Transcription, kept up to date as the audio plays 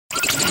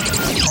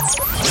Welcome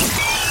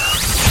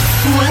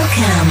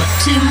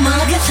to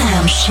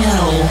Magatham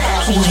Show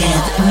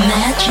with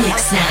Magic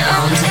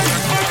Sound.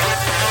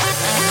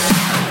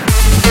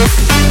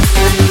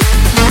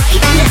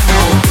 Right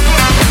now.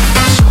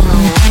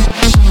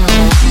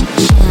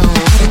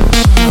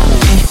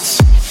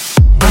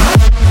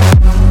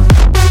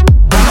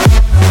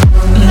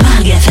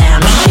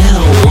 Magatham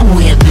Show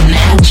with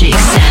Magic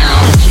Sound.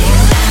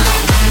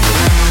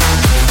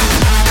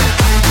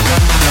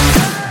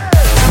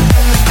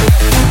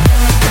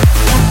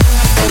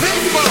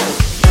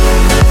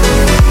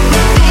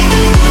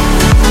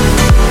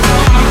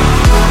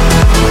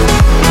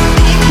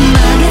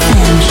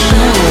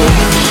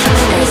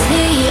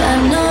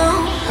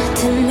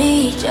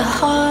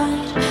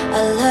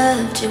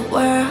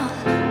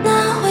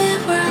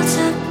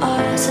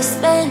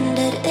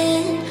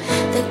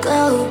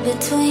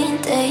 Between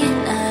day and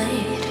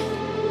night,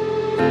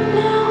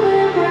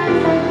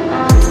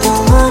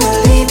 don't wanna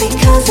leave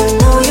because I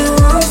know you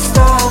won't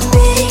stop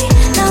me.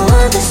 Now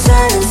all the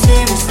silence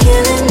here is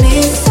killing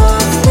me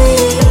softly.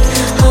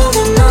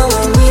 Holding on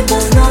when we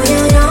both know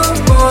you don't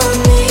want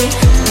me.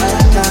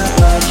 I'm not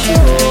what you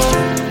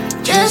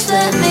want. Just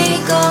let me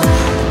go.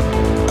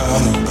 I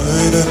don't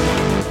need it.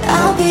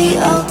 I'll be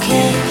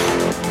okay.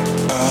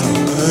 I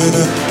don't need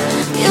it.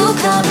 You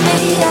cut me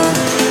up.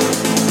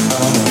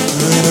 I don't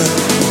need it.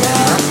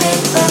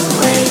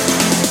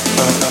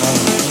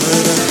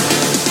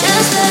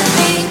 Just let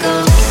me go.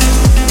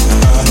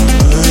 I don't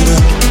need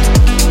it.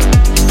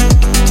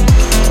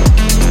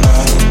 I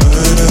don't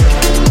need it.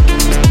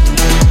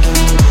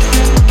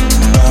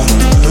 I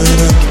don't need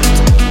it.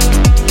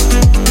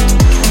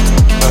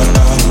 I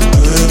don't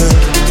need it.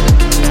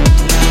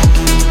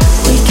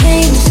 We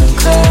came so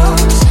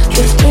close,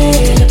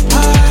 drifted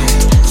apart,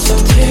 so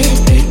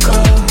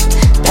typical.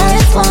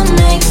 That's what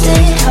makes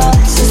it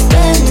hard.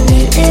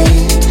 Suspended in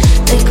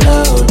the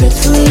glow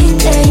between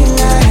day and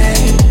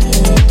night.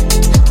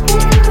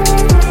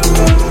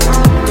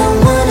 Don't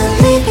wanna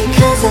leave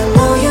because I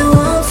know you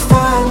won't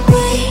stop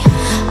me.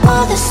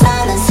 All the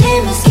silence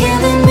here is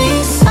killing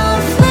me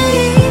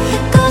softly.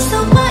 Goes to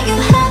what you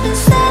haven't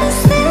said, it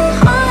still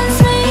haunts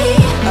me.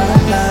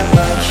 I'm not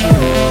what you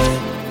want.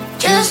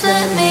 Just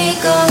let me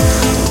go.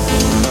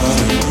 I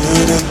don't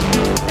need it.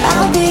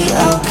 I'll be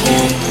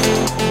okay.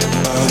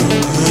 I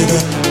don't need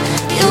it.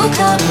 You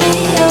cut me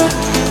up.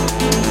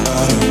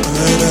 I don't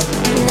need it.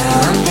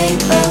 Now I'm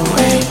paper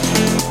weight.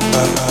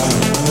 I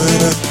don't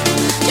need it.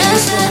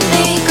 Just let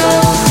me go.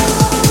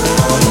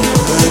 I don't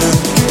need it.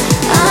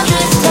 I'll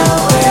drift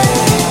away.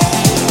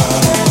 I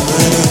don't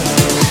need it.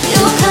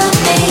 You cut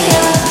me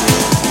up.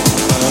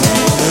 I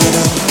don't need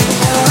it.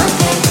 Now I'm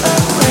paper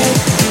weight.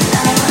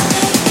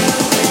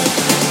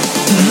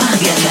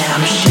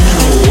 Magatham Show.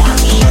 I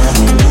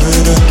don't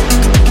need it.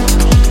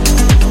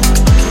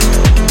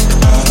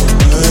 I don't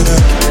need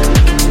it.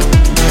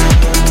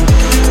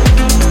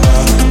 I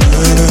don't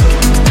need it.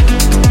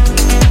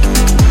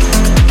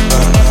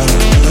 I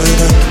don't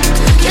need it.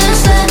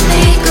 Just let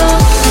me go.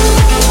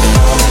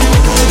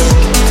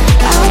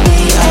 I'll be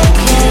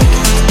okay.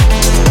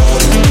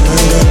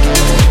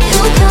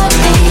 You cut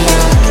me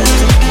up.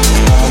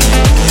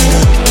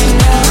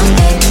 Now I'm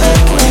paper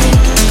weight.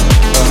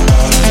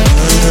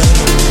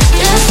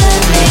 Just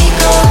let me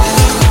go.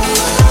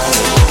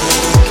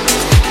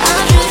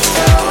 I'll drift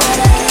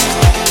away.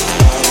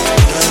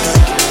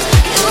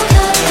 You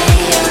cut me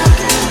up.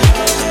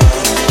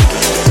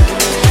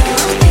 Now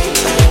I'm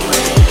paper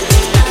weight.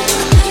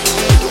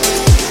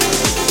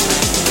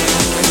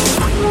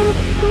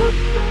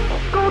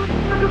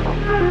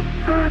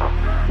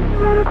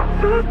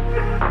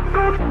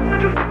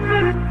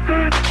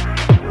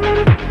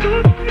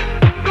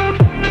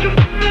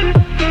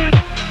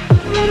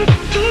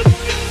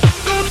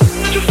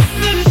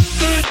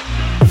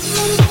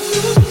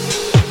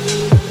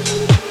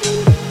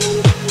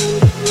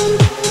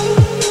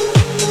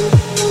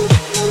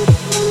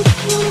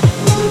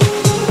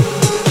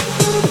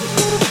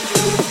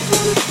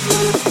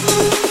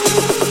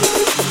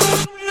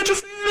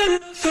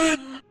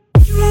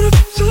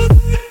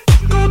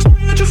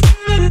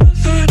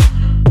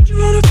 You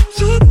wanna feel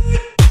something?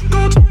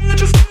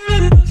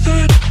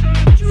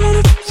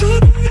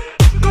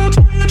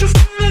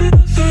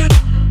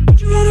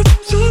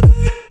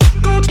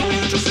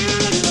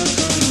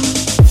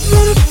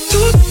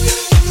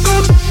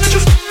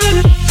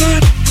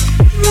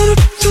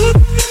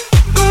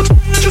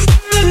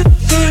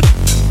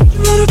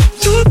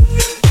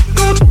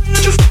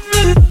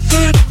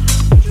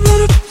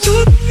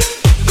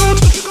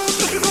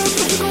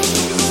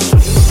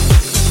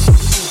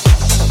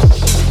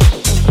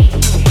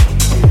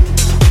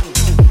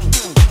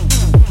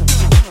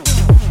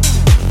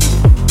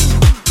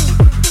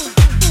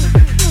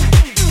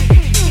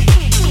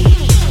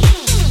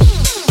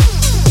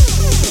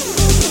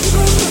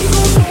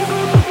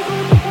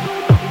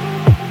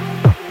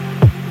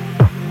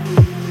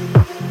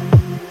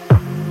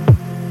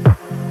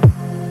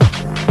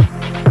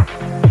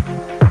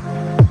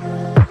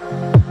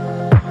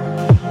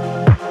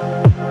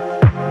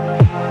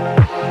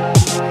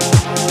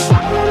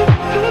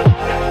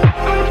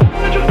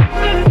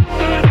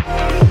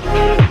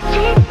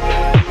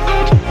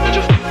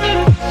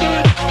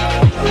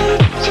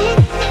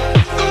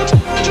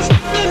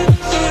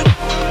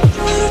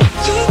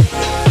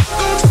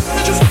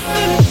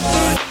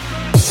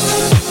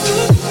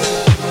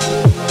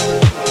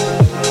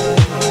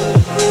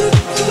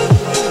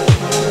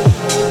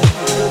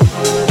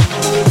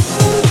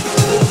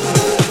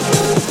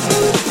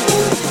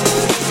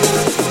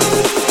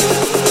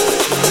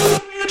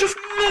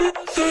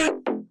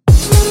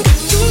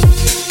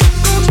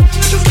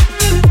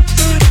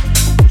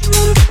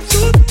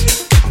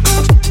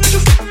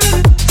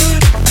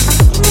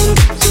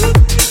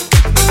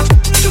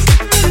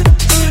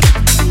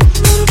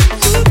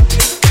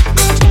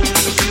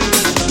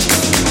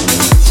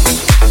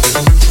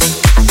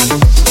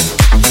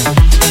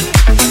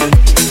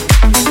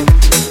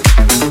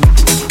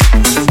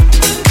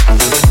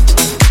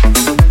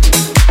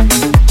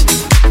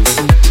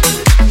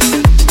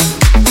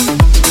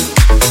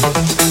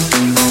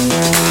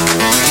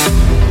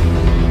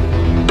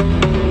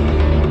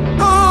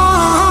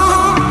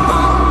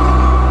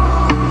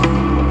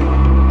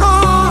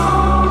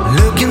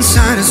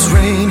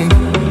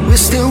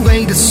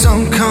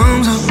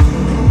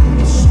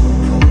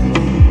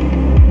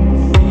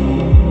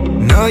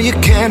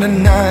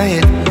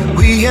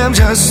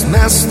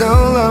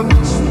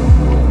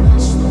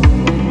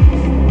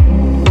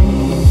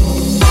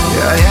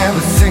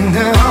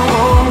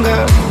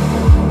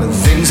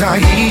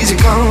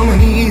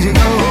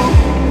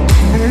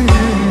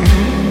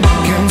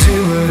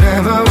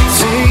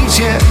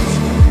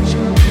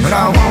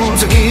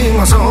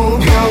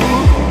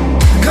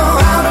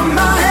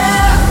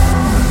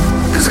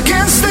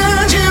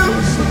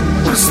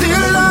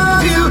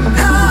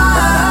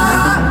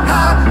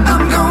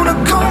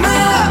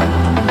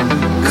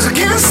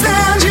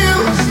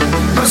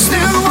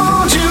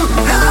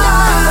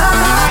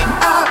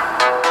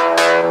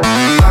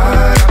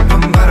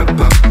 Ba-da-bum,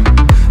 ba-da-bum,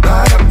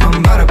 ba-da-bum,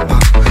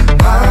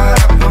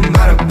 ba-da-bum,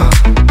 ba-da-bum.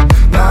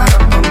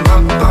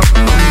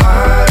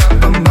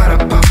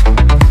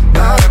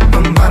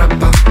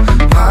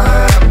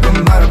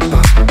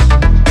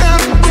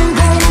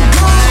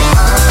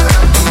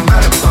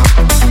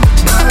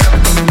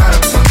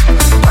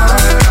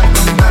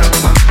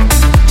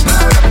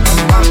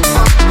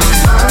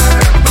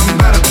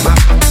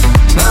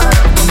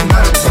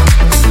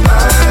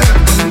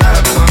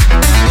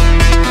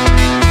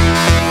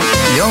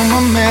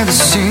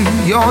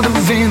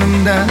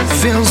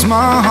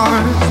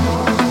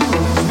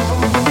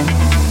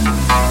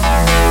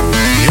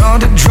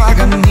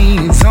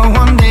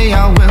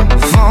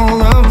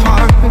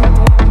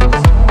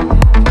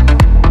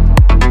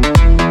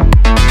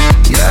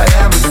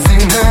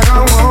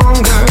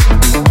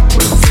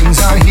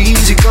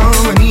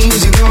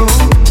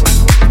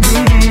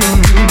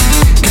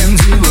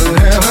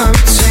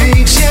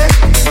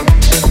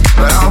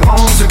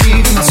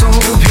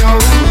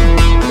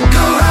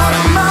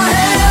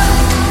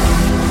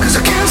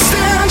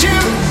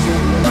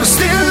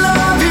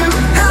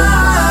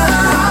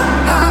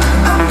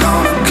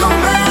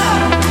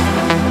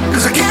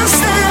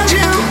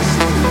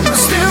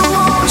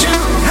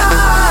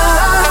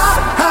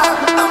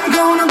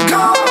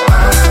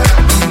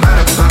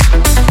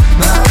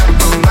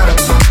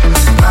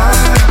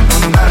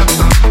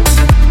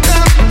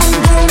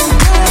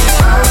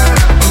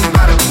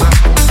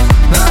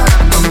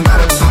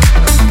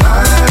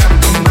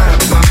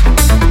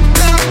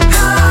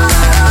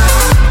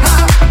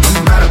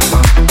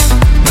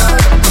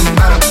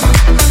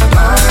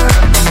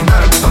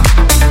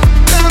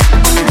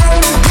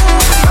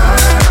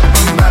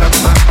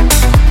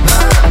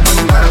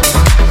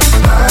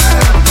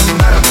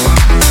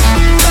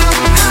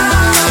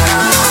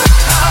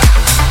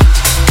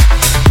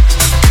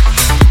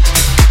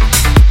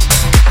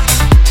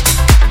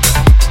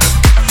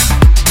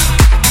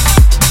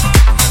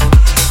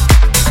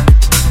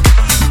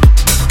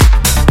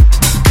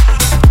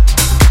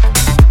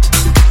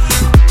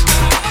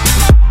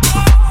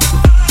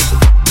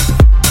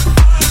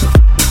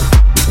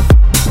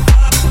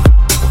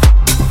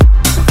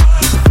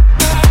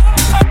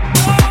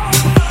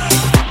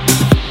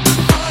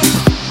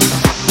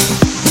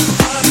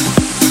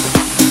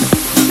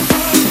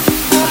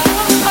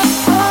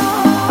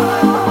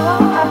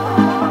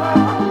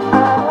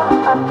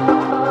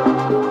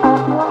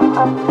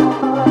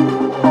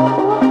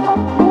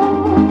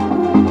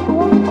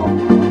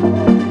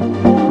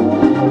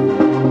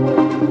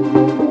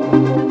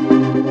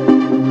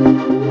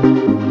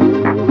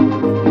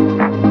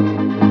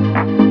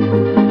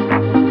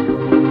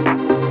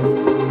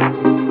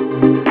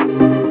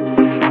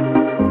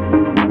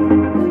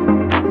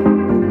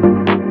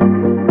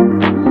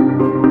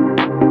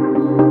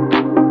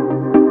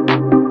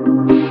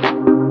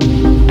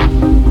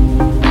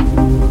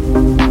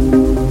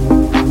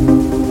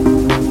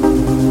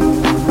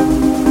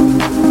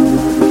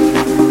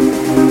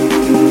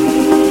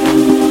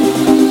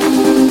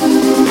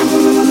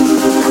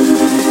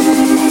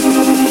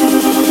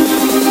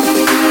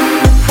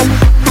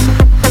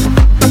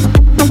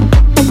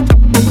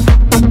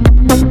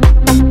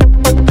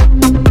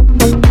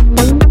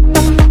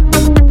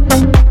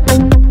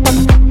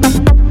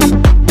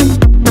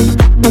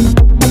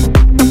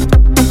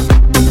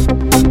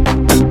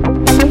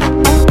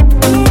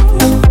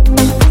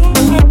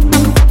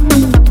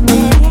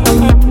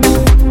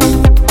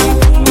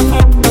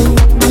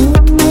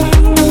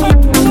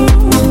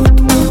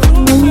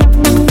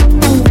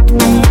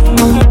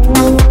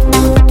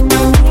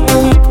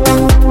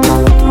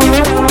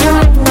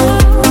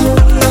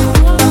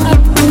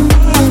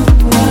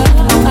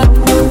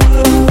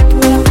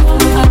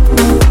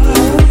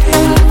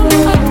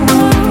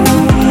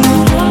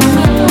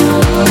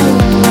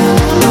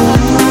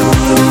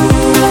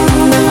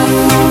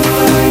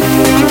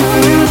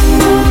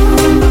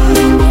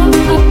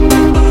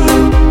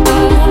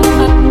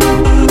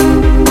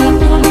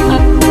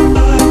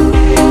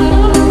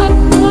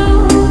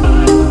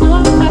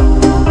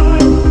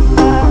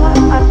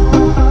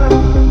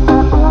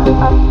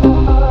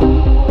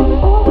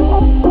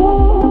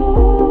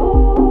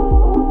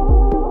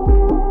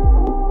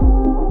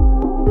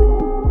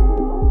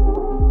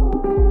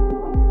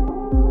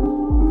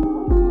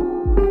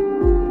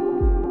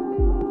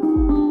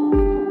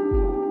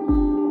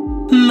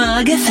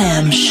 Mug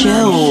FM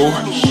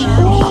Show.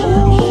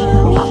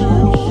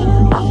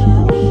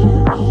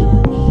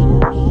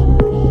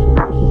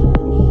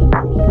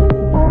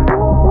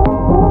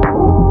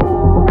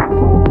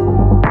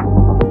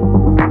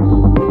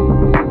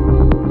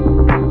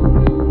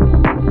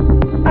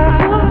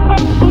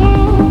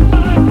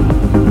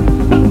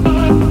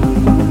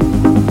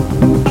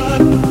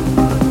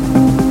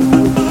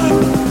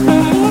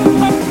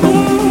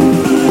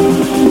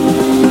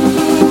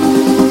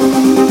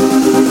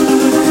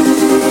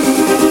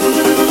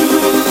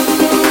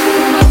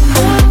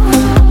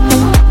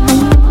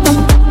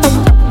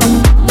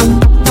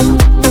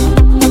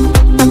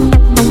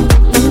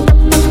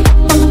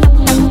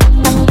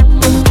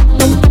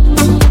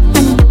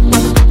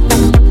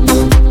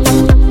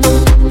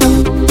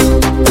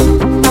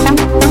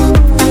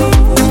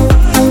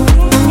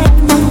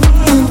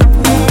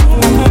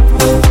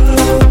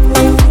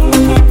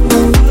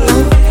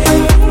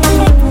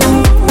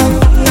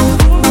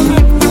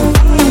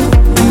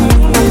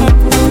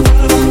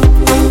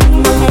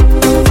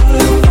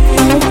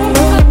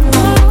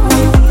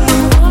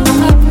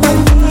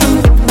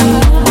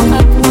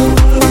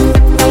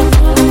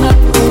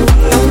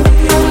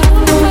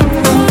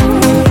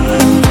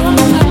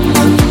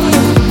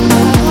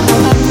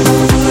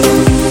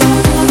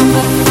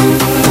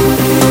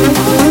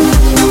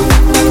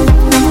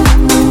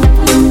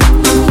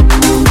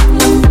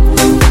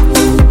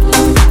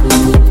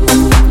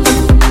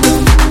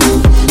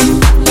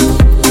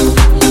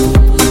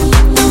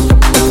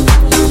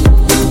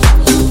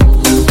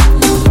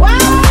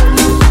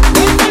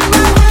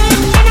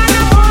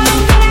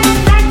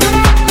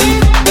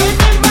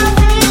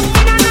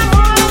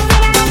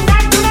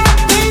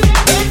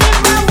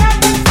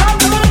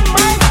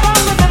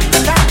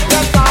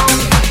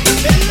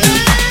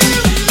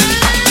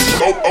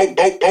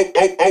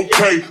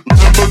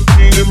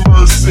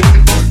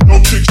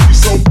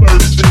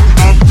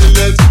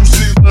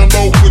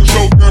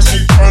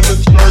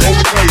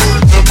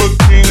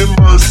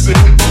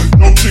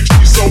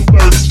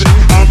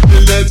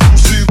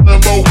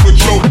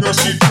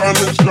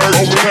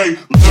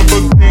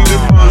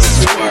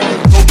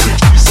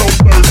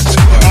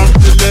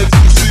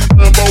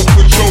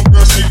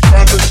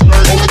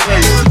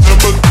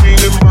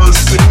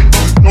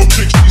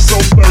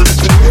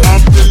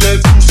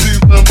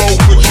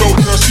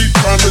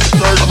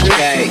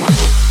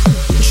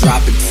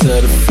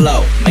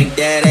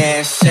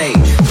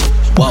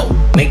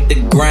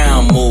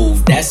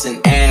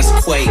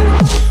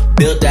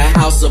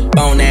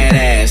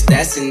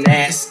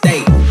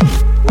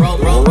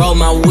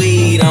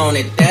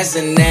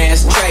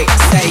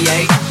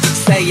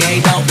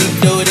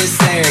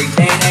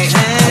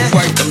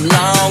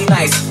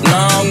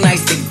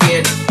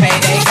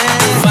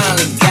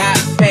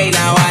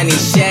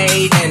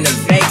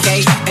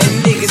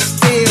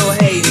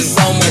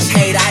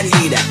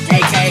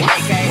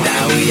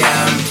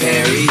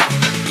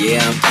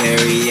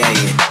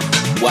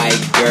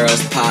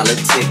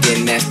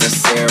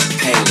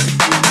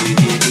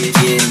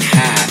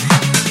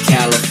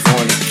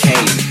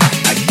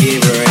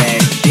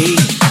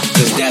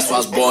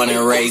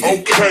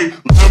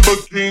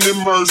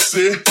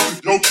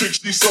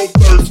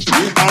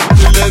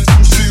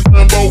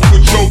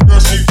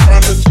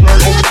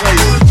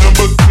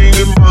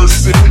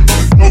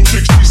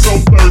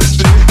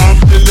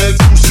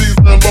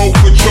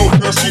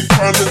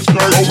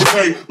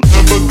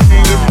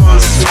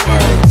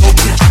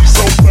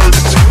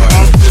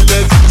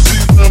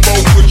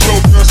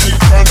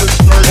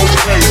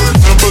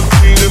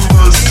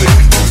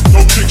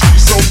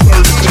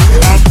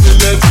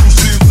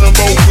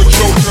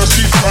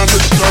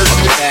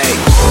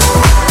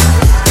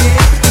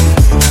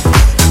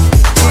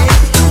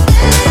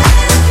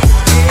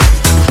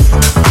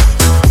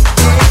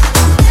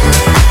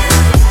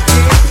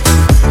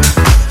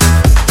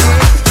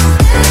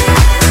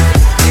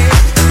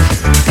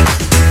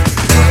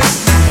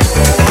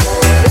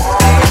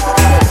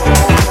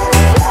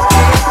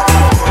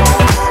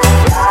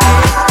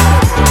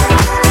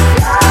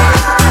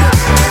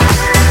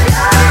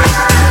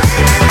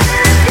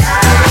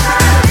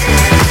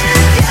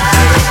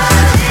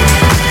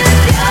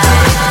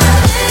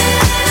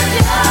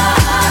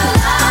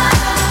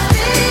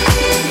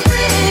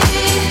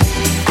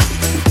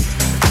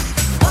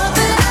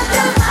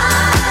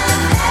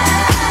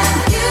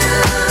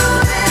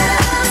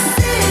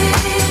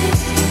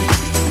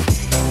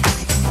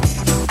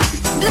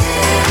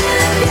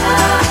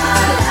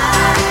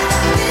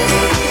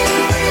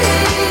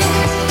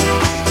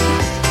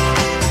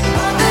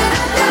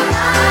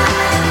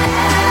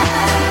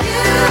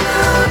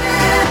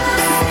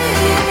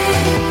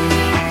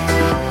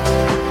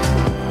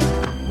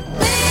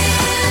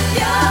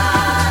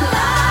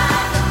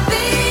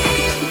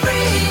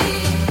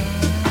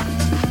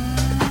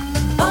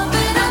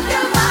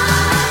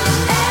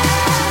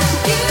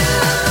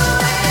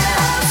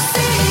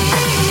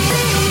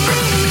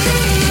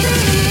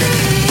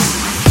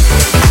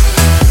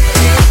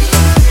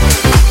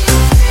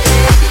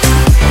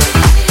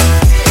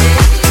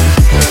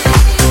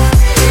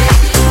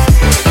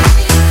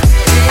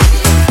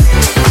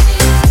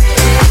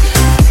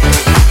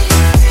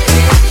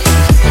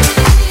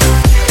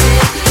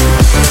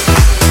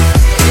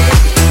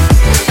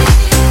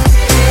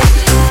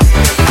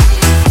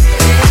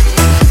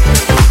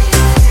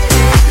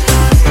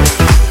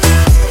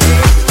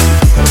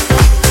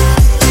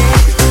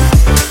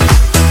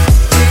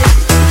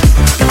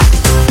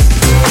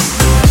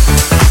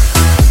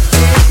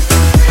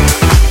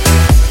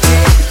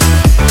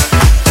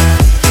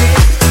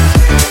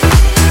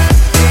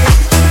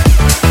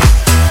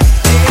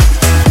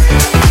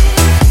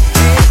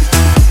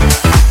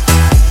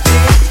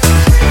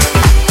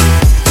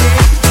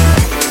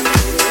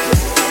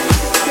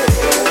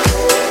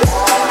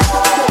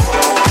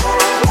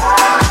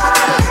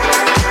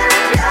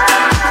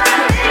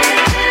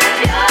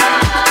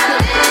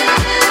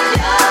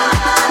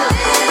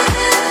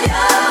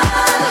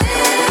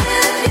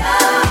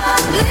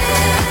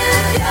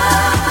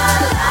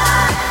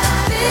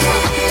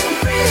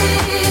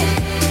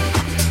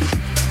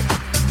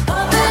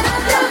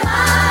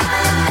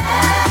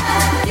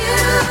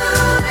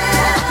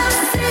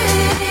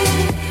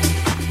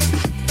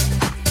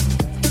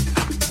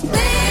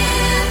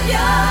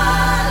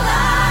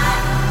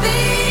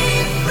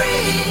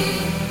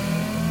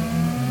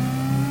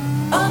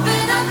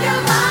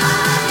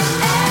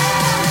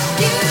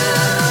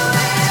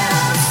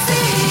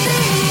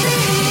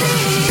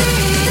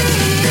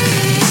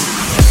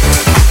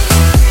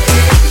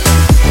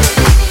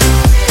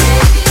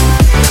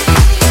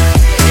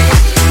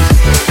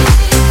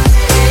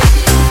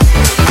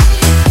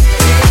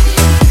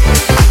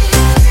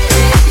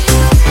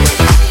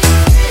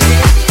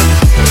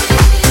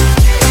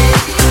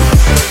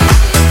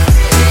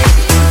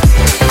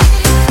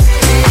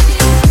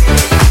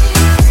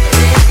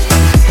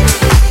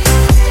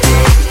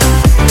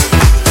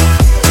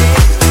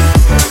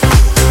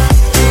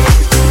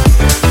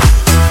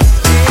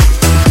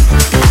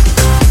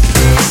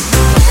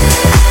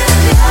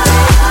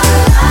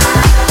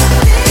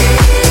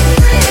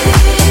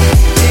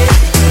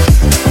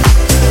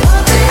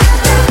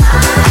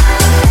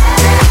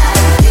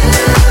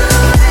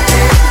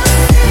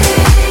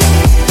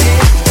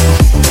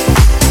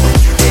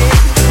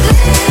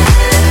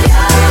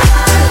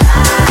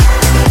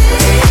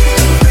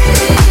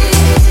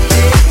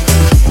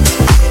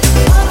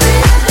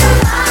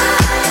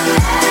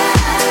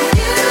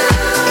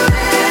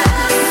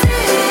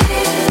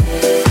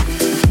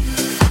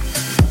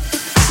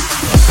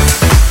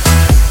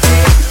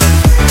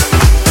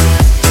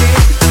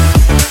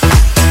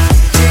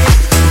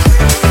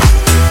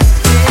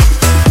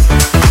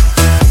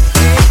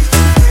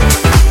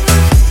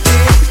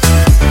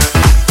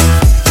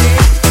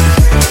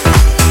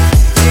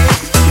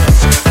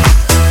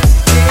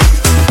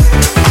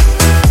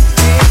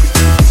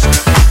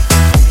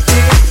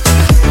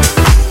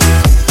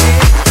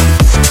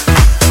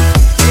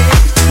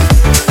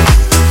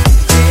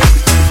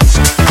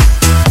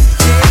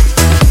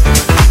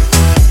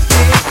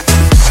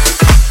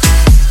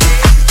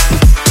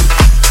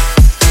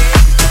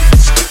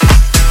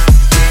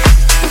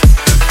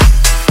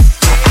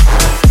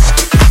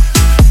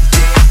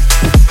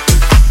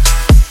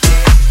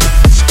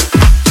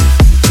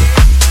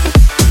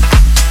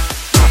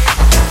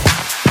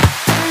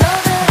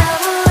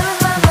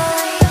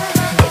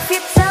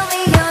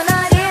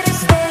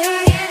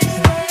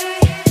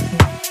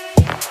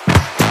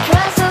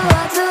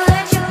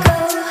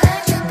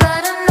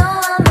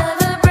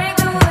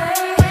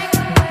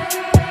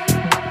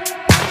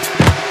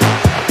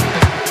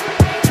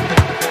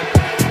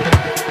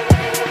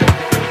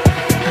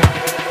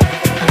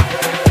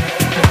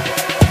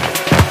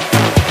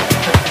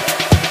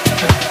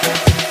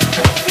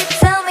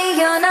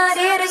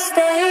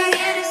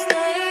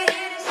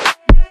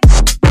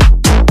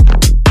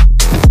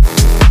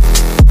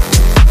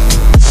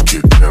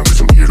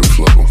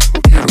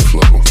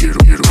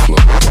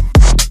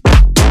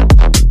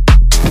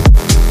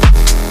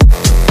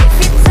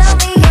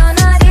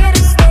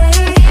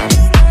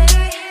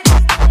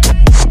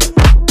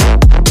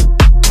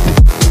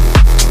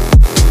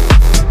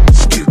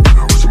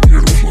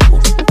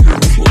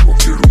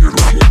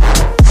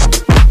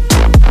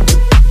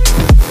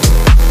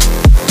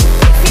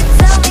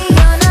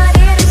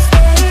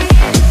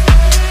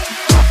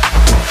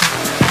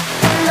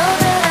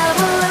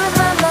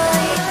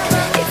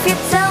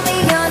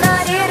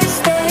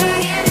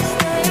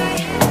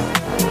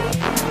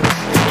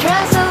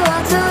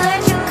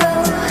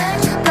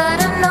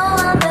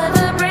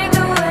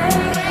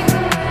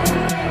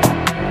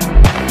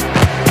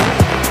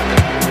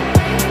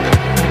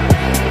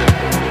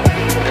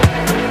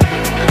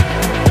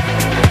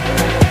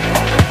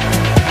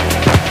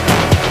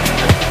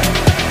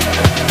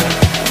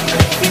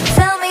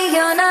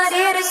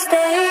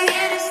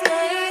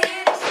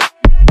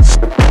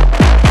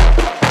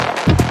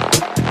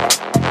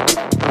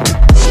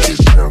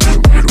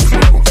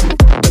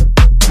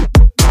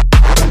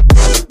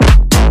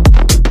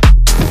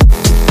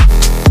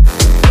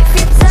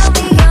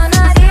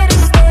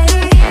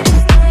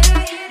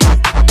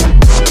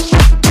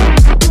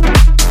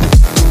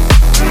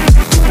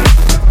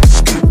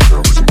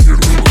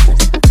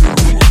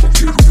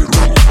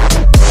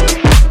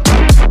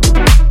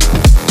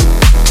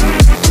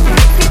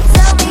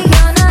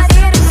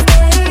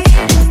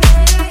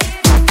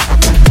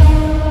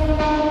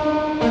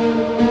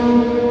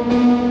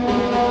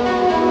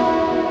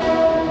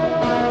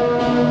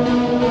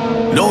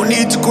 No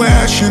need to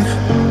question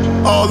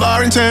all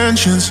our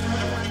intentions.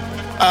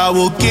 I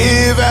will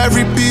give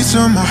every piece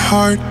of my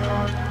heart.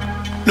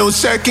 No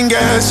second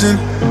guessing,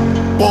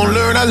 won't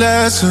learn a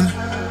lesson.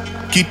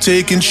 Keep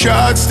taking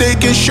shots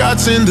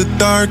in the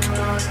dark.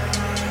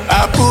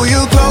 I pull you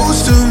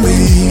close to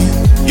me.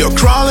 You're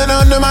crawling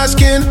under my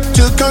skin,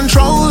 took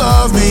control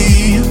of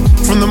me.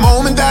 From the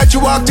moment that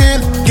you walked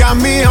in, got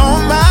me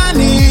on my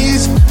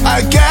knees.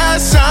 I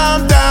guess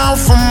I'm down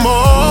for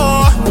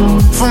more,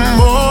 for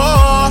more.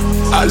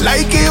 I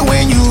like it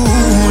when you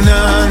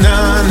na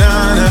na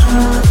na na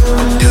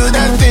do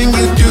that thing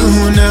you do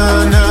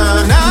na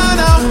na na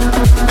na.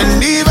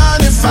 And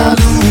even if I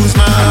lose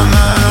my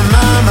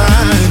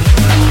mind,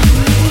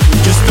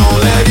 just don't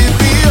let it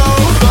be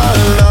over.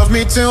 Love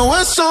me till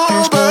we're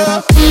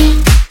sober.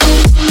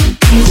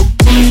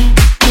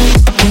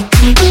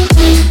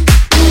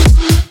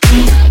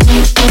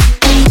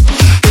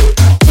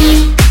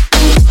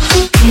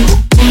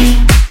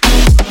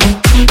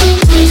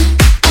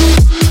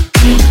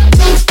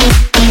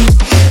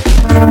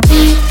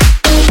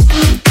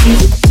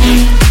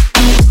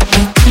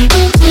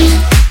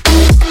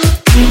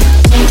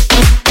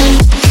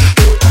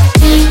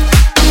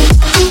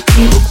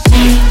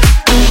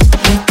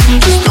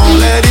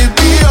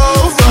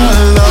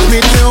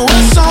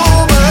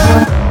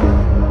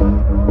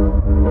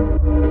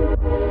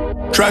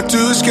 Try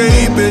to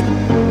escape it,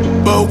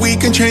 but we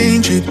can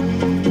change it.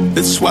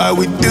 That's why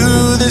we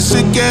do this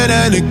again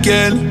and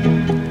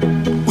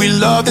again. We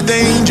love the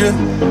danger,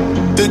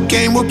 the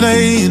game we're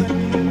playing.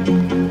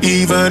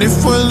 Even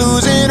if we're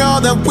losing all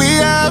that we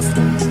have,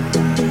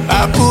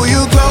 I pull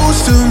you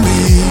close to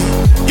me.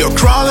 You're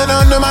crawling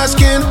under my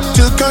skin,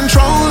 took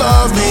control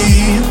of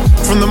me.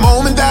 From the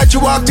moment that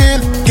you walked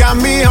in, got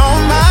me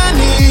on my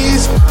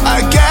knees.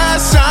 I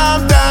guess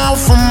I'm down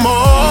for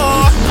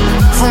more,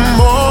 for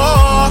more.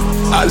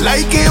 I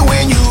like it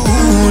when you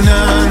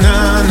na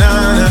na na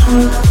na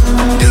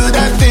do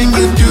that thing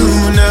you do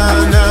na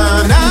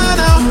na na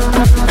na.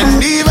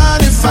 And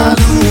even if I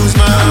lose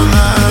my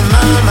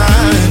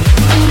mind,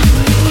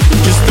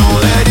 just don't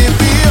let it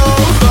be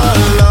over.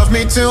 Love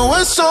me till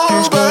we're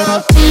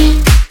sober.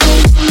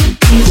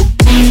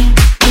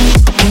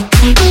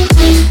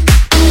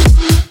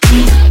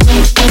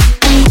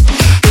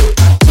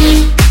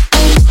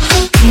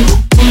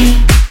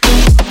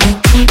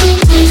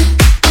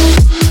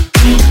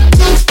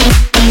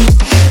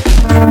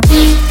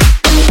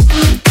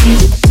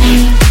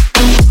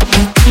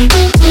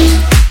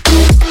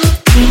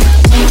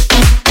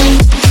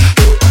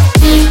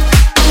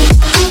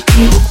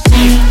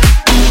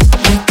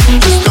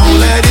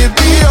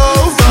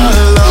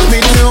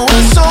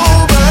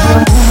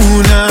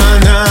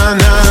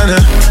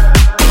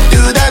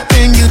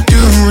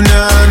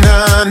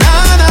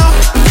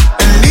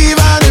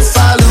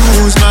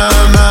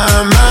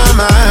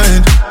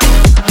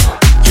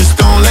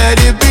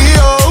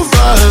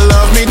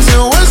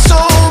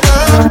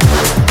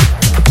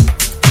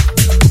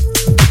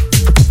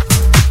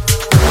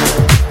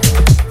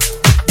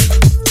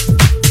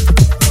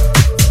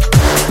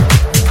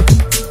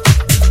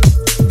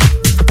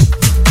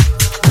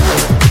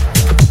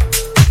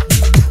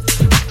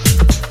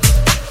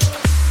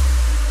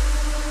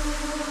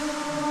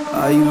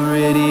 Are you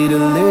ready to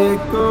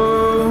let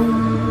go?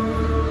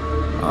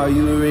 Are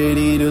you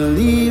ready to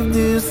leave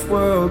this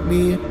world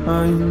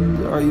behind?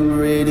 Are you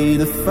ready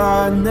to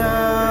find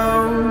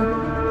out?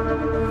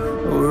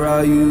 Or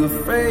are you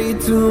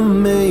afraid to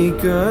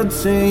make a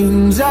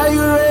change? Are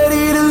you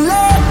ready to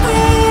let go?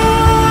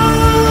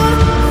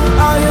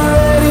 Are you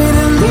ready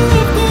to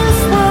leave this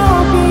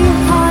world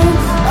behind?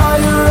 Are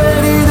you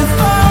ready to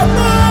find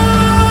out?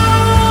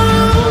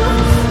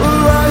 Or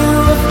are you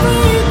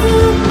afraid to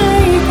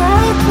make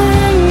a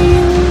change?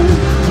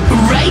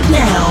 Right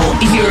now,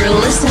 you're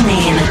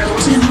listening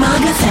to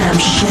Magafam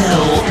Show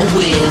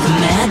with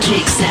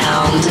Magic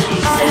Sound.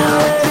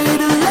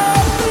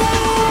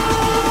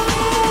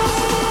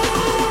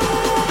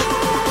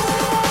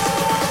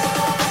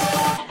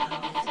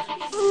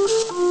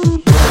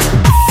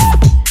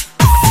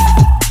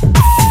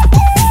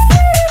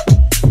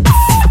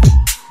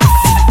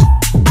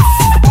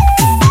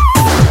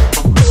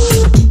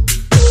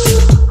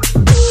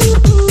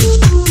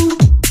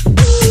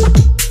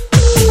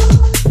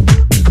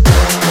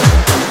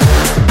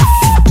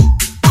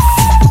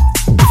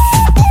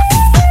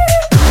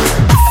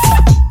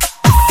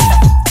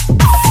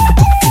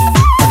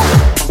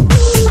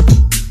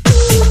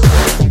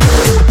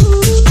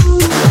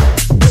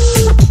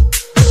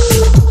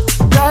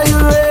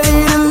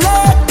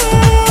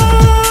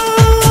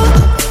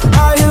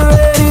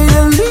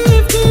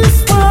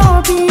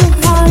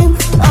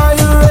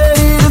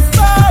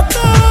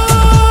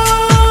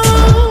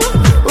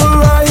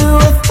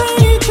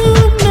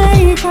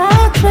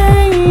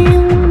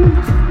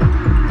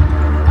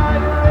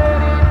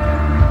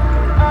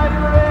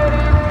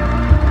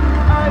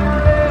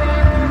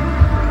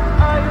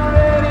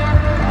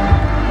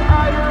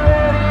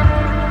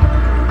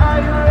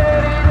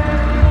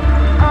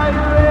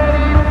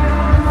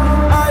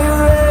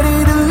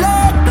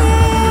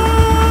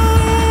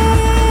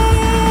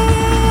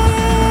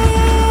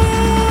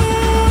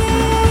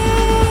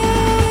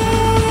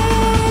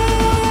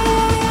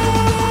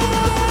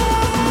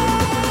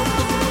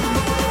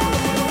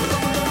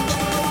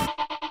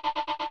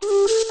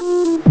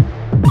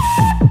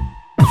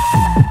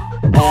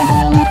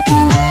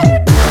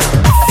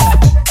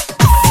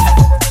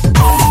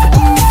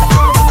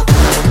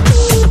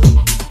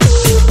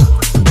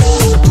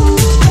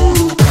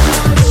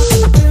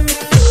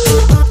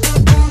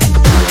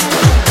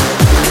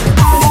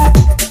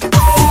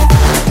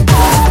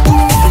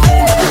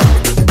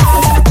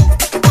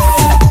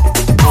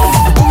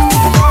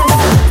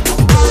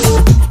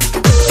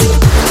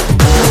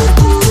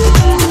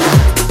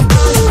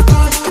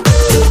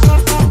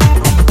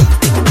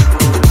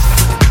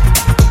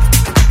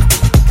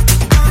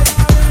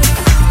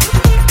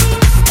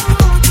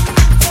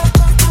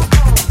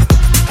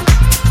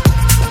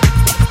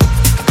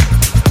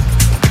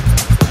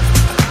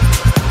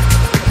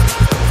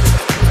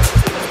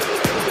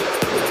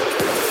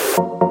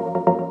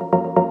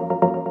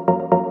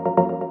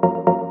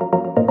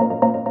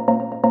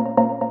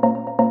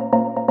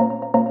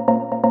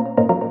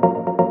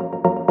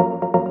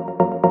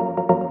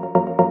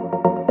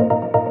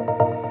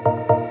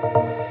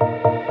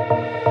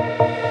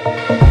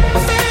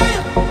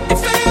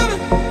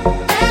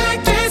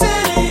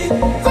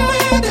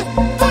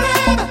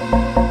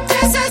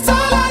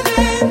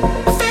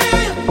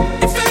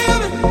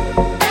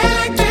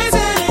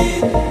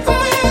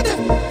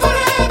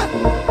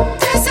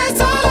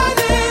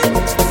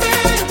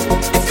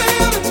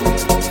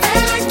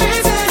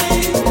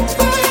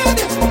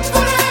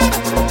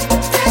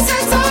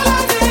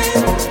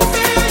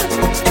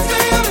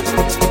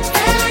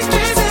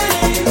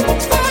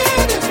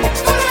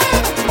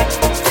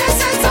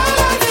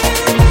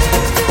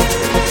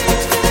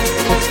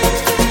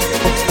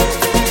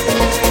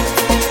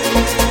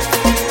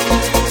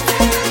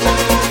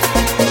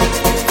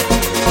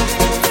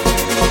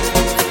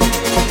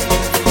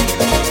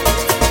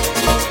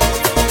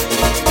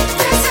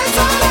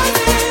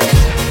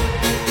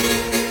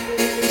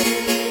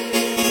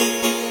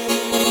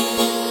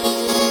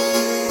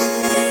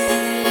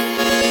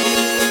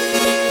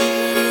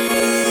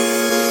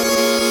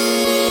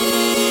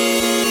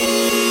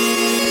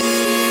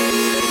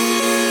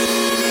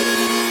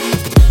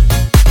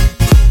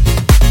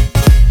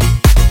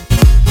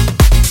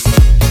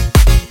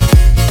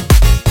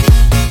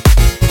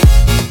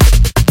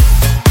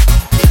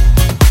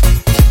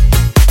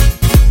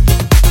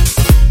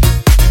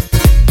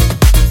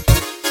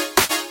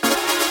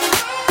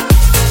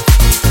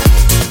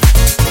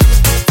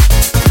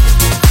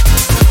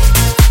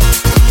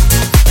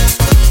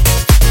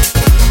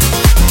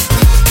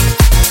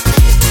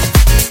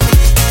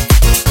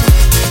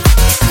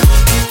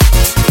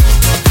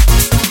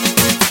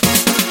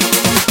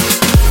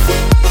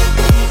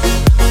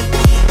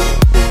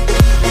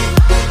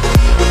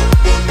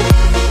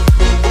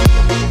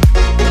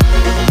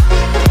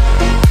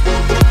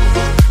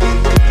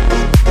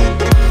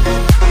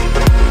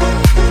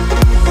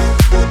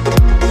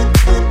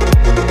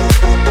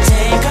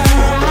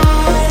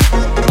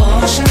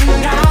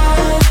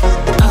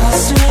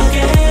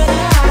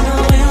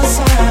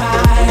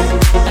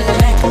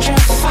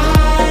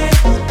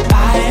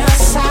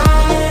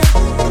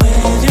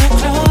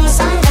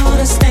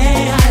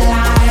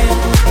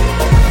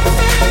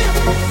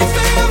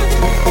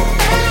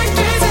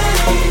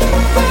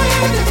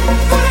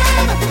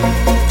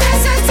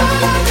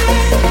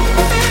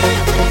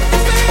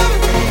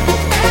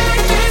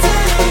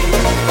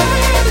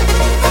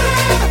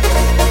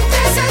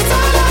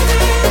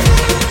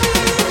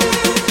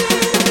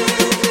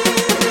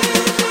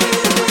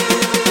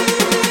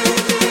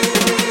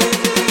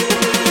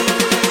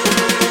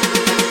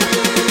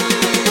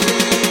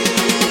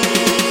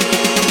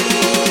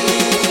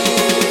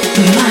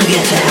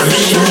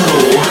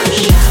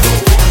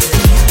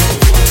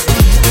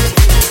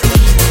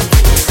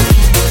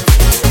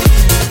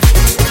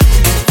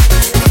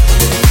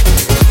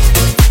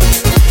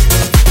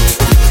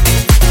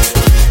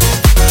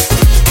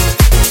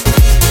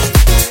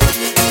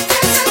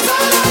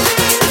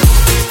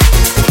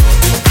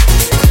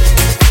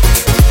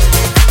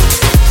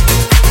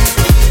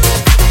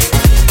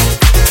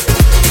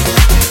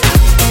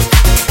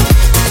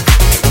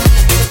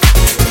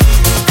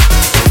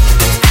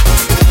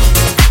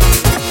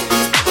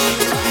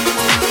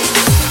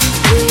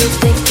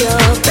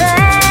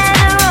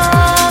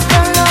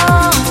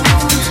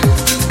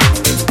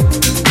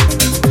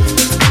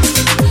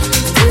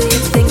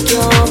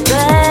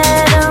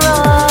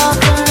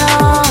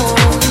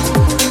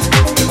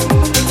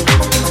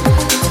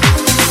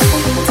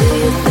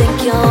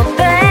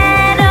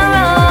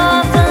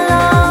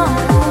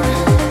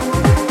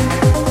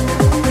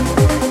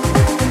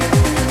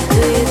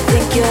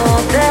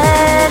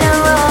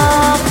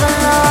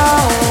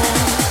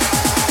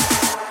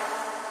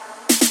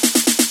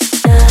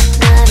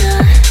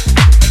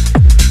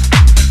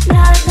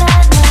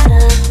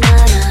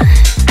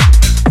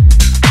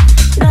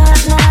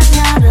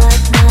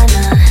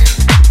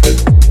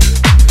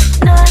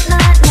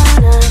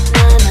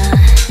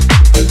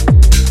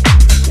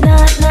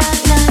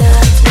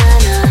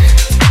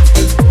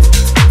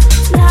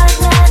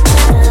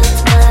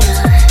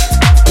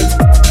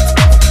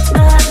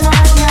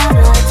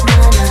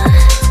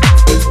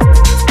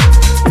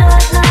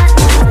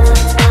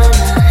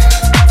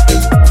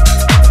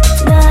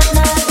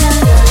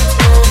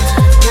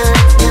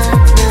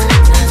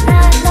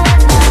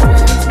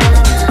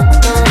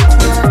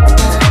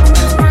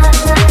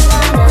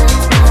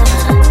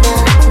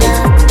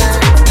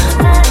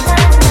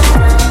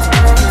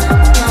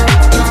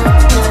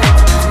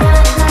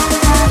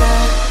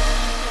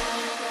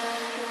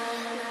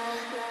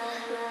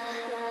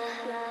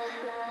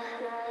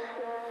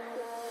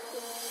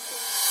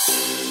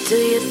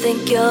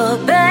 you're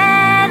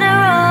better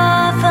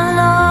off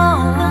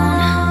alone?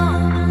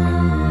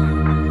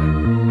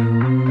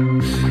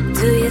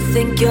 Do you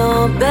think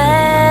you're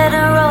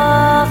better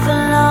off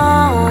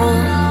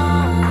alone?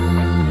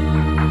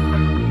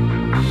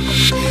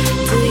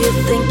 Do you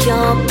think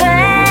you're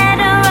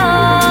better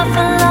off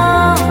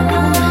alone?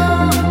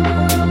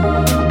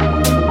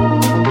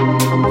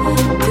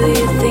 Do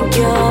you think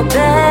you're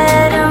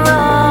better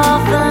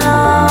off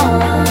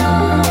alone?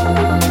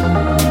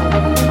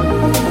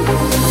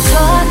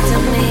 Talk to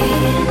me,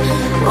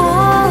 ooh,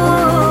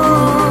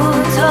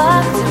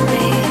 talk to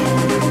me.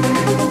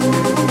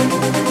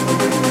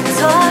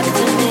 Talk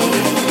to me,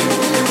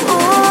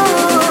 ooh,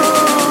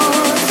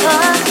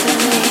 talk to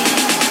me.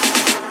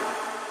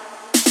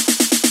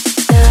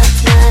 Na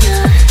na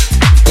na,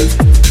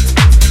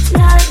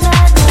 na na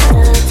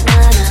na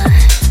na,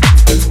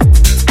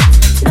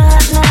 na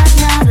na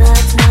na na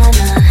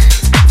na,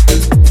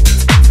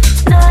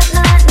 na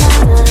na na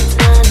na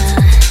na,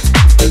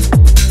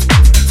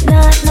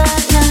 na na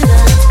na na na.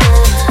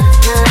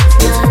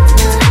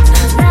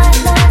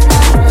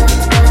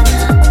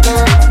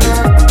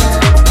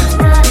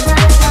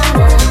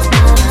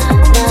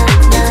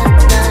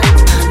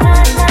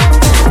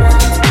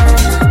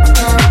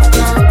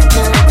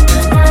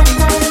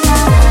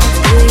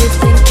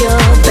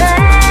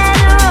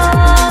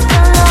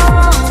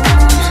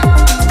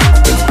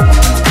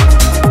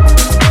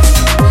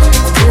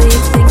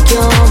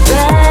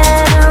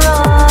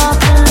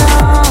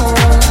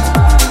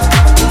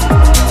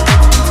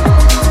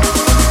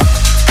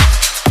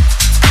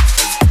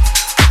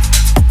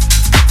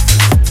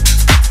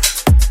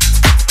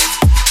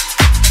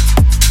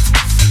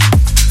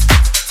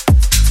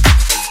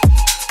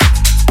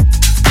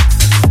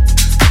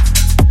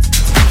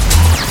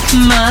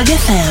 Mug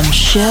FM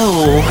Show.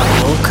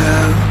 Woke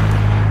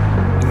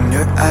up in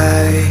your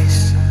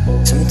eyes.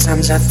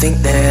 Sometimes I think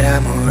that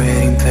I'm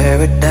already in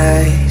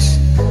paradise.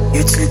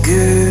 You're too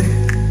good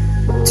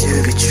to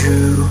be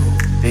true.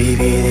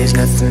 Baby, there's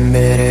nothing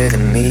better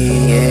than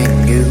me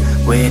and you.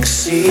 When I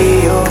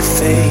see your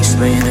face,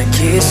 when I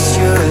kiss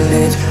your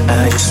lips,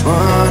 I just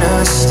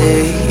wanna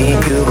stay in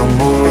you. I'm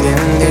more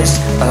than this,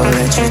 I'll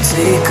let you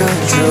take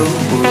control.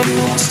 We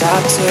won't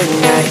stop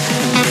tonight.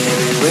 And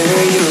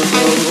everywhere you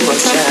go, I'll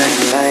shine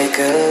like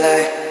a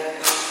light.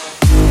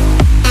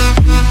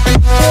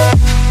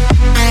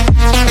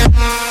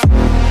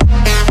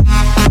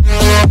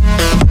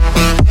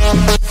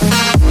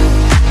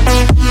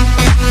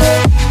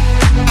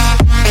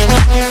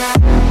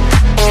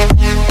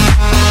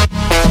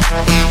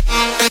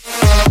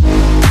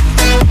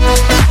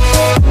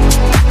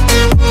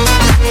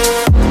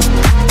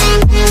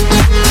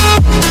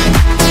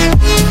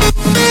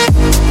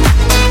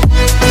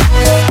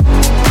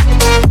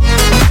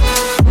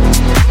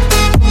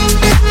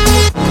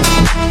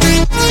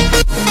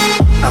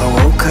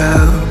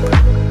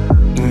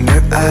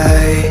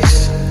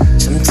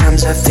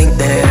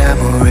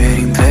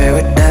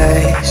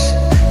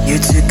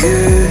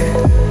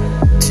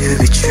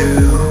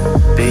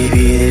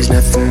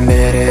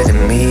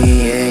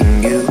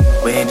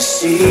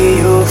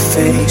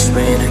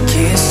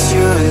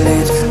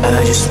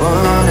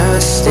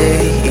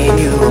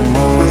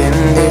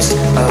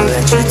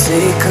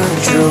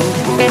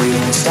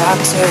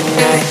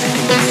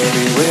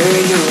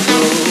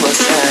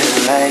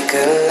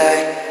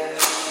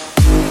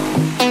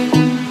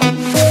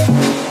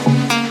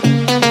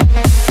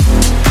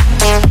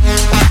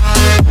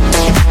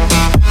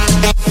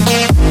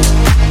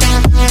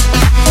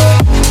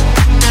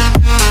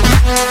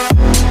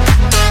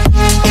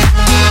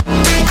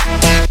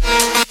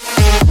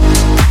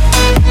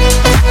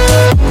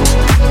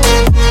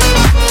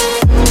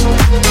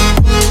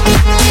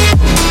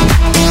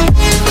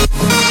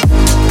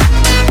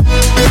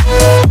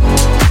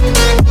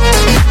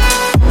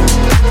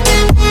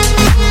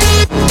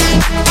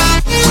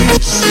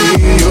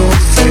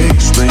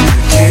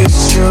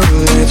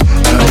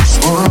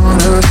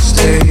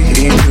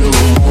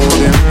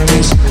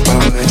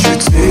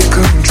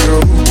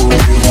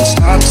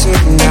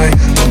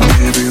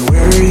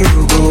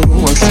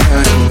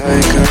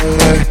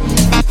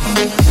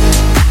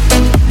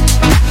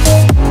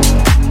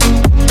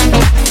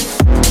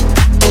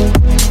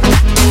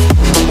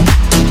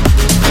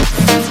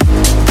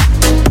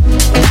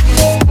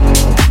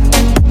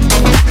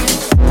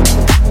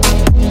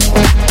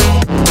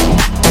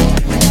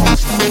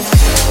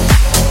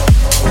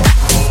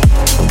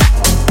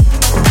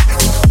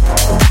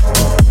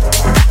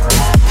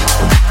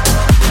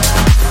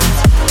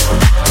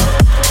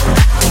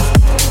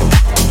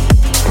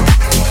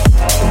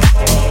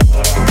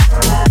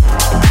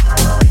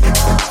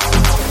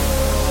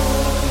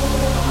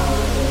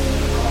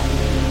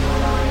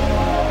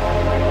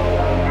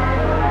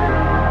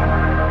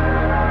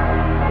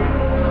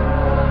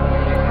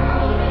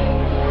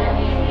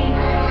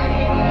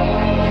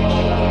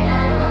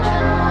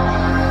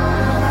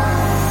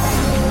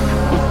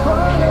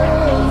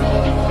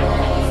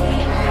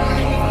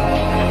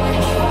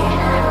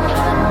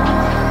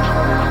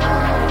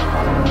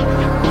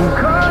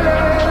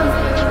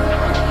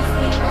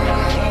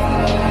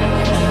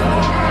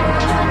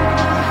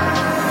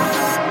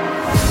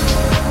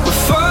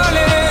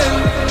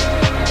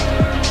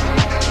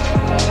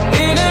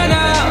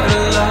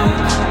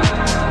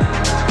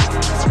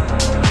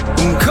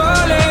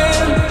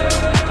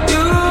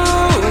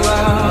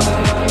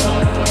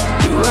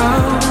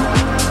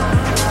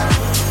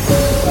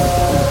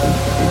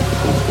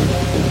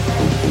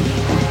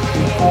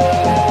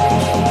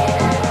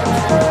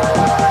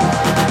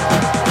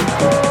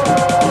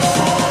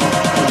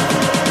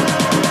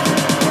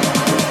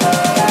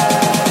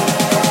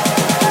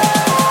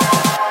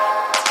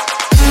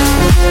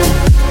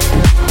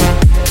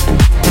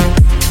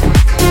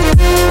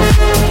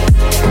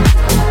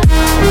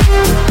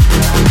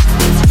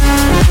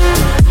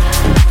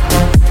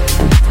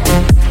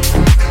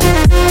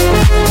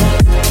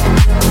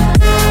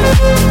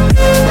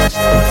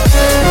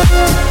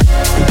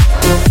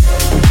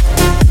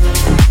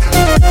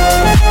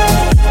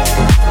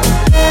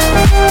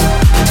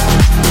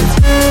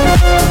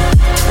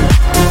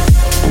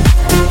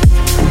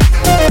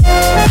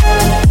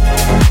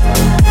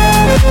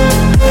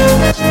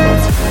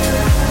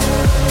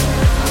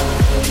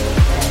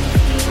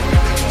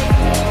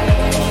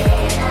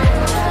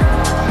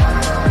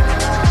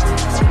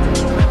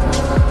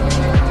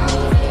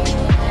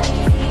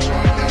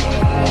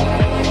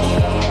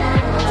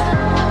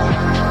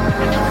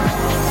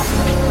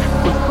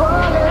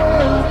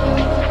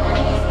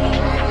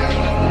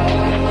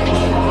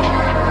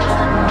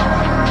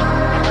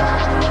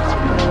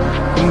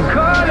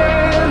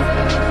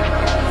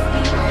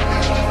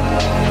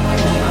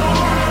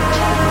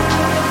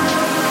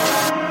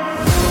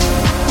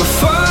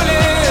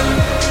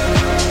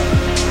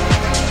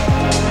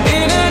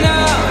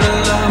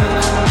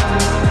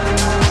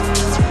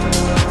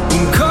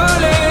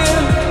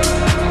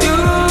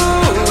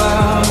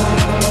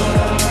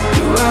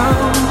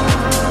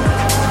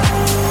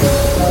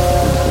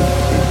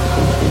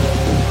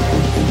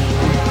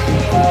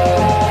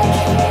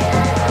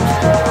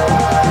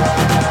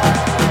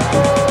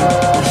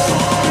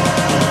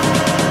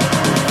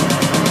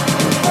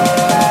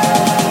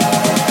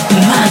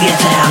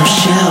 FM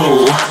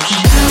Show.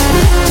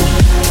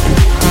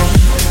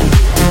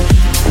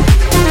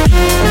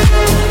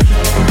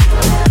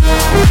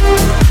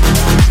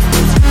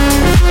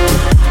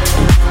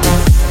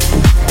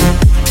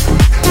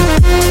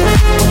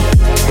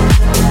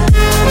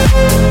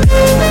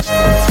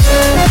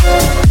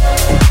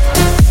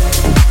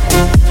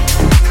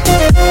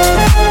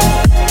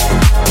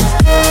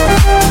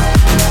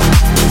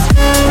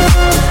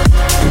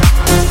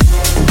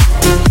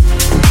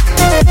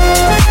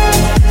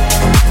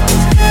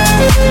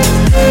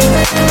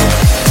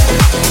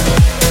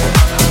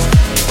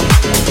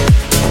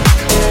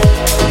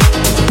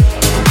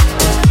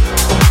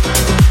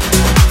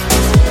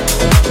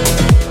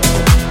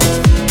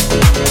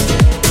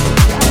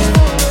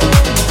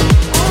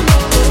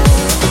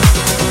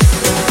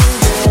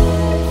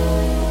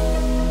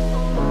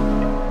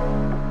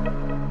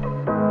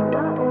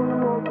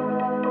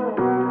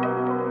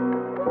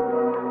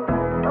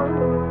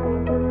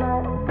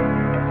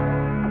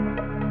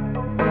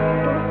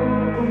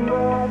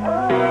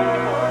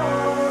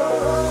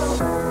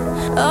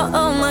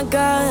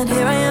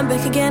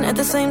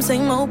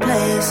 Same old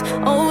place.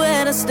 Oh,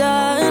 where to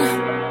start?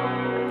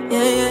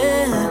 Yeah,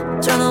 yeah.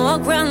 Tryna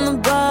walk around the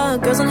bar.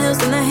 Girls on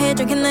heels in their hair,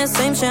 drinking that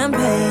same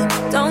champagne.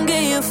 Don't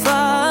get you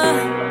far.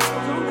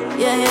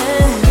 Yeah,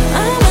 yeah.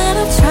 I'm out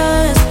of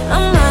trust.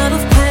 I'm out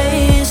of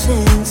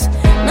patience.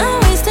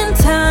 Not wasting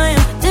time.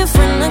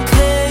 Different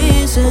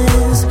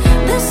occasions.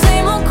 The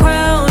same old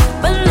crowd,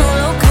 but no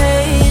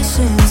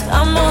locations.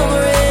 I'm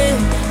over it.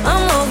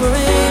 I'm over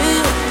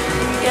it.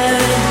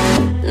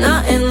 Yeah.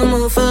 Not in the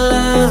mood for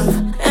love.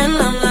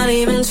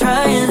 Even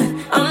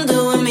trying, I'm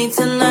doing me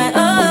tonight.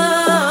 Oh,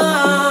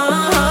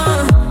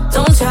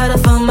 don't try to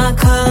fill my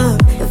cup.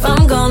 If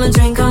I'm gonna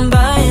drink, I'm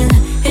buying.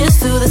 Here's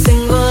to the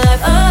single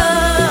life. Oh,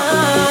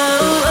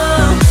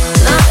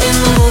 not in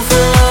the mood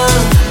for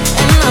love,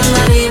 and I'm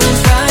not even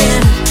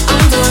trying.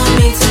 I'm doing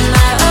me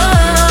tonight. Oh,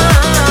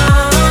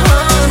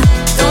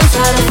 don't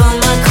try to fill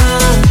my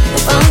cup.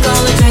 If I'm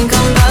gonna drink,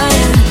 I'm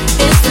buying.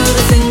 Here's to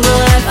the single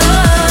life.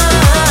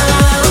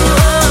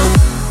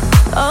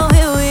 Oh,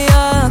 here we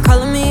are,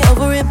 calling me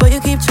over it, but you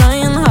keep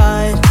trying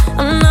hard.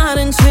 I'm not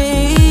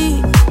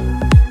intrigued.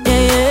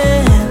 Yeah,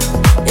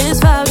 yeah. It's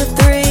 5 to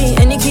 3,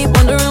 and you keep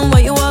wondering why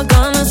you are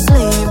gonna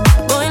sleep.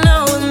 Boy,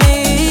 not with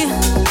me.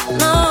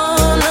 No,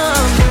 no.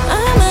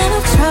 I'm out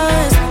of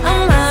trust.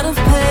 I'm out of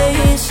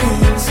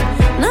patience.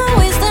 Not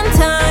wasting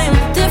time.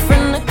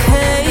 Different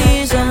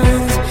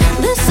occasions.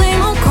 The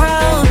same old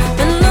crowd,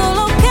 but no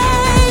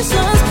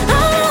locations.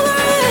 I'm over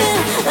it.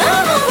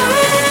 I'm over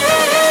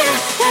it.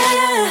 Yeah,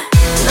 yeah.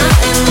 Not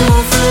in the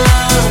mood for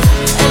love,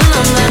 and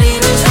I'm not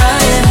even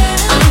trying.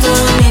 I'm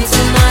doing me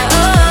tonight.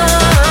 Oh,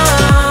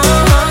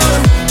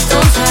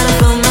 don't try to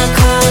fill my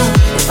cup.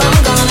 If I'm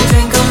gonna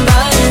drink, I'm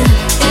buying.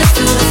 Here's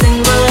to the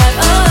single life.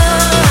 Oh,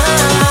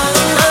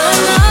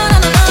 na na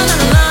na na na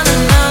na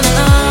na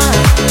na na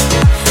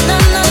na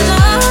na na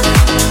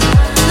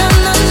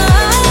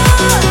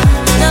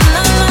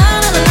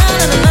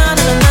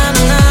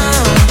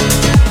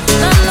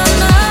na na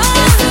na.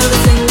 Here's to the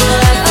single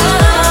life.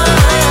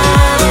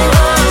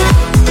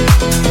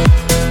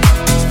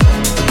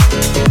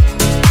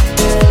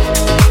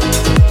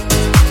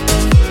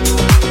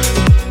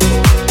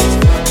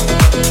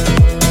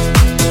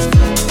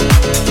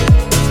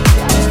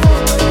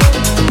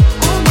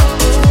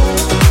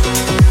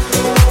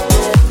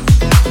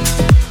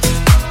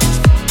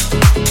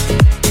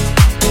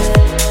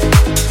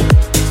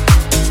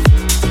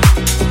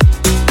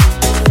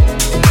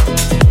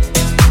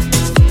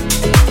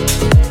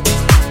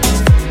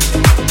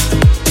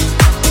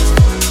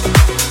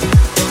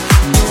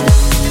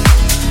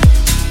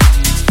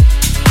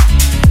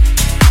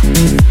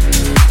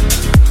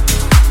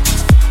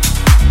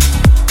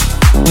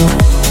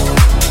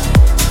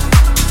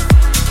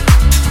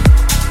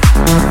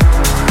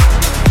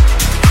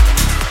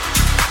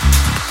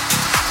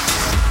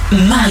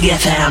 Mag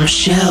FM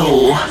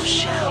Show.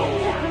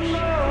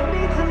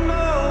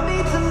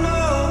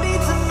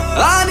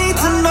 I need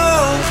to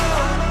know.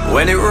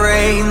 When it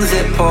rains,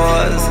 it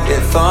pours,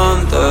 it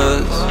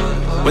thunders.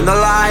 When the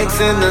lights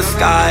in the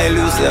sky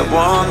lose their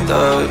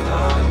wonder,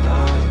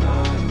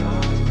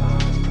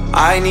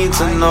 I need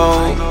to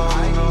know.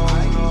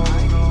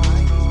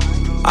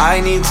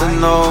 I need to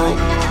know.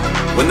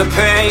 When the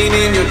pain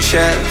in your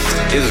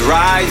chest is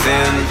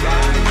rising,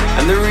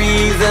 and the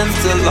reasons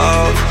to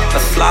love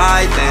are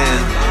sliding,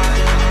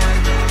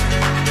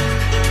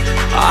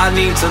 I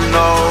need to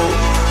know.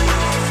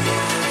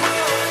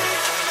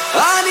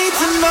 I need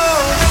to know.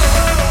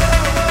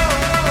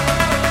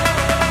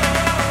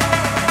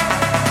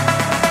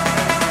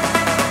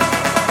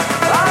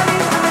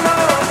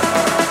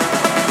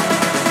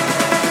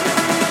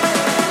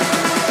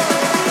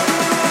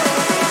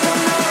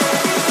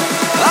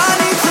 I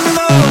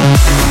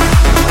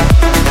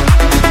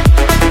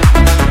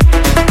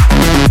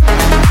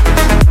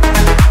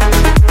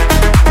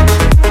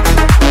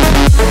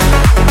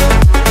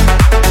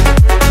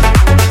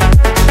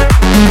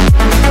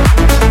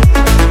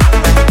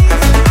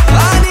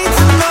need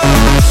to know.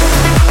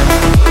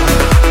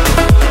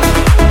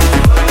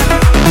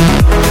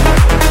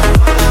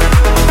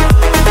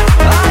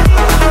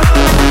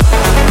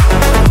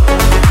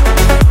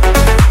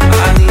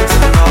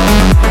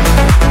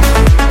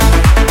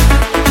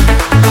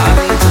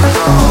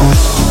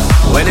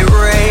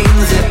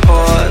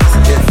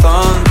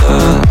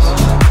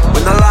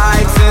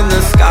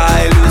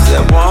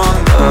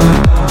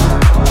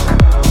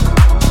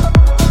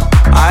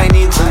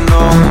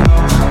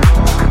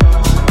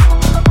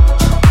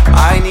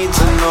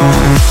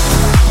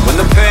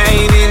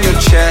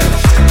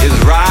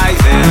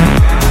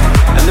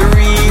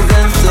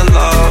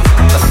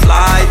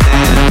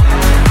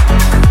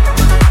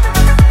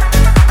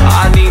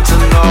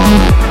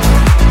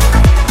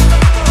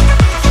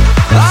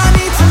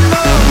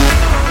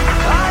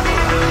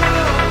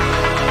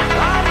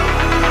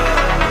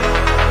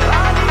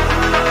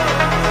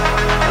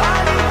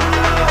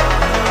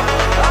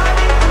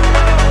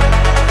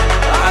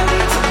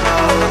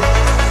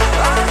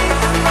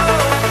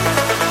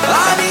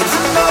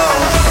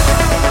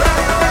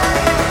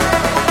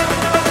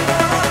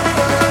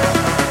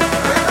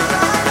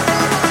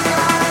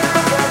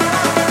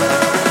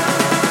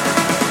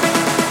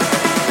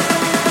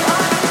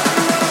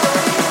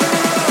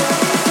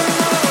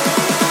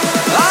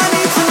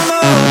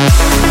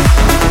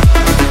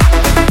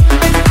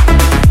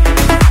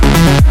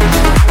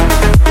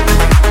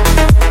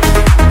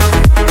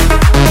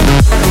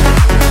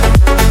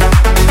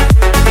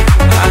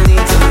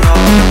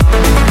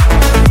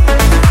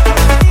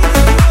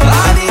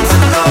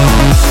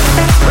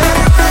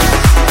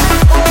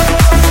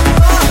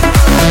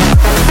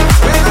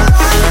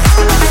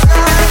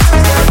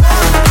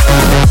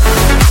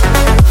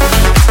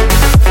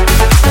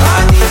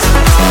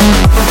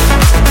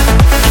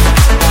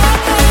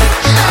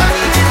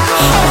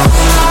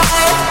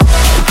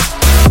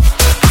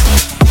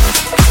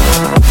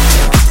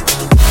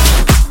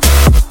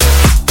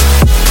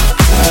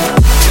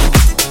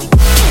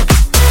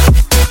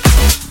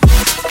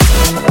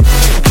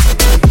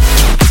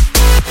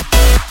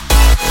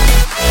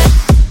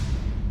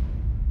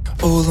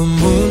 Oh, the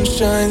moon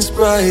shines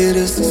bright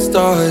as the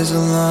stars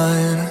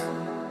align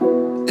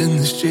in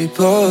the shape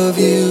of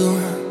you.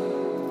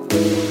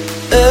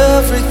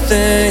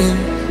 Everything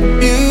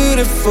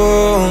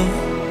beautiful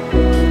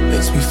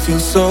makes me feel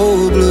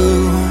so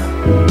blue.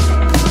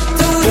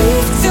 Don't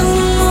leave till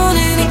the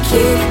morning and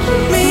keep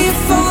me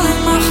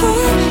falling. My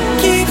heart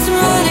keeps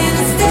running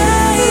and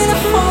staying the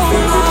whole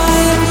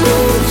night.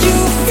 You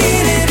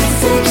feel it, it's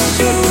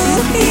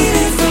sexual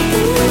healing.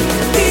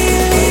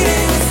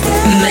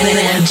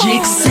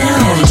 Magic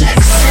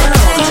Sound.